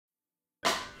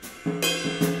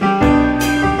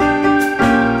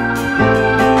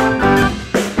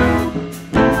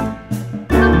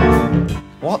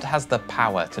has the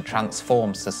power to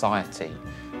transform society.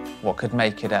 What could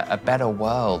make it a better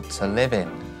world to live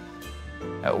in?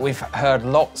 We've heard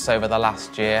lots over the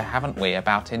last year, haven't we,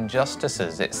 about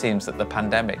injustices. It seems that the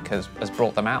pandemic has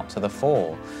brought them out to the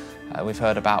fore. We've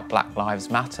heard about Black Lives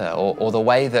Matter, or the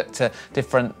way that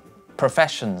different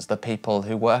professions, the people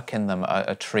who work in them,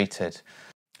 are treated.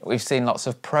 We've seen lots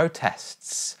of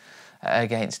protests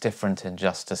against different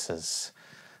injustices.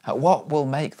 What will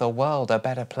make the world a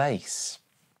better place?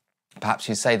 Perhaps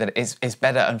you say that it's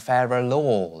better and fairer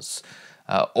laws,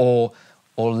 or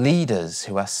leaders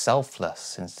who are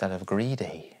selfless instead of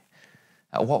greedy.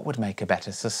 What would make a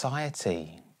better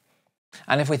society?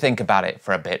 And if we think about it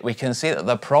for a bit, we can see that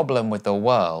the problem with the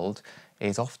world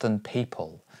is often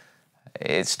people.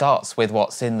 It starts with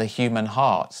what's in the human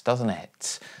heart, doesn't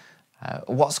it?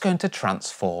 What's going to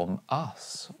transform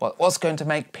us? What's going to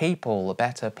make people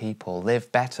better people,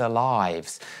 live better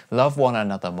lives, love one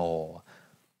another more?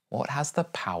 What has the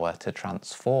power to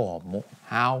transform?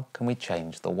 How can we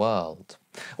change the world?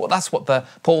 Well, that's what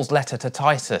Paul's letter to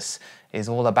Titus is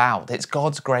all about. It's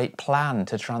God's great plan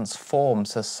to transform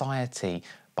society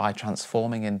by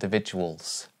transforming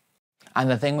individuals. And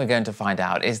the thing we're going to find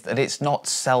out is that it's not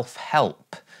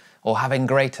self-help or having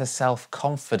greater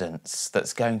self-confidence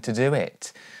that's going to do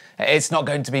it. It's not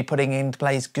going to be putting in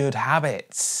place good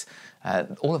habits.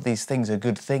 All of these things are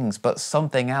good things, but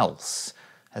something else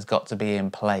has got to be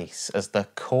in place as the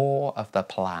core of the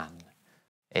plan.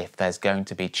 If there's going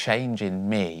to be change in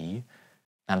me,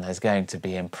 and there's going to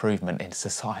be improvement in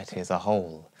society as a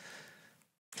whole.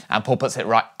 And Paul puts it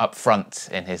right up front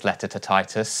in his letter to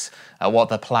Titus, what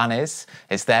the plan is.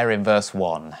 It's there in verse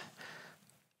 1.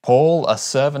 Paul, a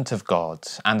servant of God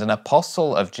and an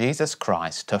apostle of Jesus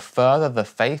Christ, to further the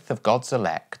faith of God's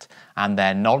elect and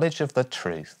their knowledge of the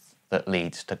truth that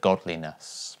leads to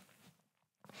godliness.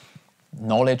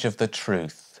 Knowledge of the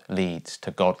truth leads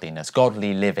to godliness,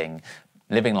 godly living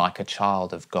like a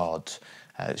child of God,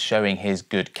 showing his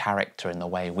good character in the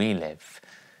way we live.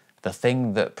 The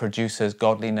thing that produces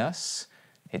godliness,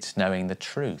 it's knowing the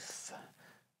truth.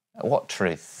 What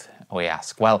truth, we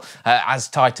ask? Well, as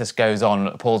Titus goes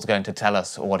on, Paul's going to tell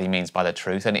us what he means by the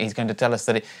truth, and he's going to tell us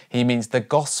that he means the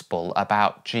gospel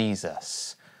about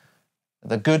Jesus.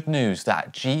 The good news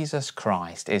that Jesus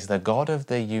Christ is the God of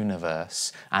the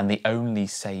universe and the only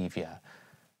Saviour.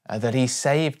 That he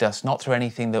saved us not through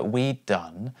anything that we'd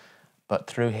done, but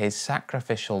through his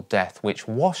sacrificial death, which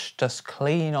washed us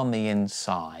clean on the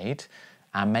inside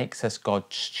and makes us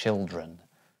God's children.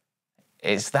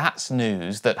 It's that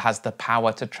news that has the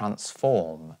power to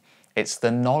transform. It's the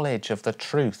knowledge of the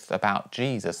truth about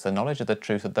Jesus, the knowledge of the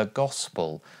truth of the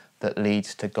gospel that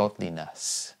leads to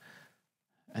godliness.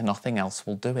 And nothing else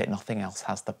will do it. Nothing else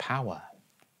has the power.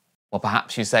 Well,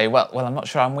 perhaps you say, well, I'm not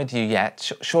sure I'm with you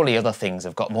yet. Surely other things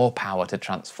have got more power to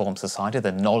transform society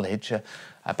than knowledge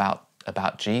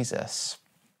about Jesus.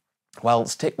 Well,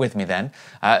 stick with me then.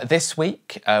 This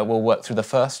week, we'll work through the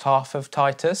first half of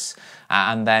Titus,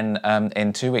 and then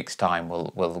in 2 weeks' time,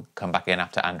 we'll come back in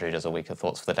after Andrew does a week of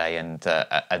Thoughts for the Day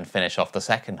and finish off the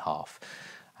second half.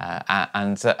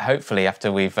 And hopefully, after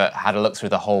we've had a look through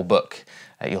the whole book,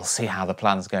 you'll see how the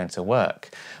plan's going to work.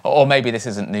 Or maybe this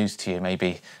isn't news to you.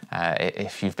 Maybe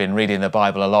if you've been reading the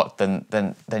Bible a lot,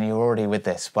 then you're already with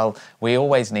this. Well, we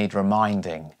always need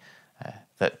reminding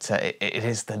that it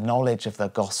is the knowledge of the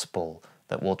gospel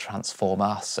that will transform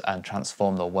us and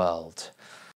transform the world.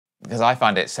 Because I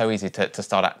find it so easy to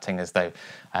start acting as though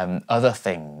other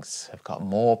things have got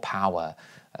more power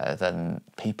than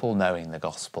people knowing the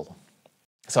gospel.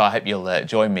 So I hope you'll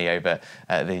join me over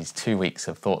these 2 weeks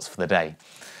of Thoughts for the Day.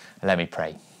 Let me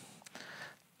pray.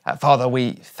 Father,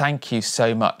 we thank you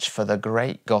so much for the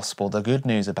great gospel, the good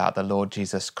news about the Lord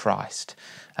Jesus Christ,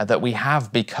 that we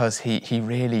have because he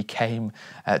really came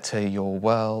to your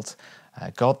world,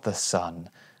 God the Son,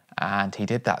 and he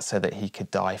did that so that he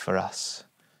could die for us.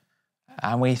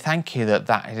 And we thank you that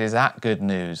it is that good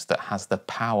news that has the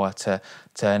power to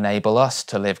enable us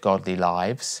to live godly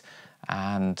lives.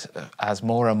 And as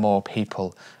more and more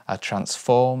people are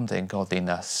transformed in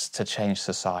godliness to change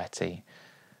society,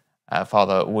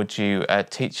 Father, would you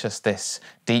teach us this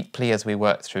deeply as we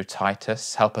work through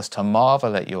Titus? Help us to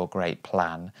marvel at your great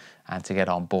plan and to get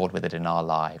on board with it in our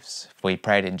lives. We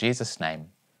pray it in Jesus' name.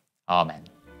 Amen.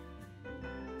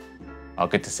 Oh,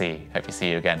 good to see you. Hope to see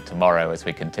you again tomorrow as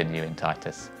we continue in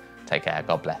Titus. Take care.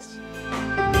 God bless.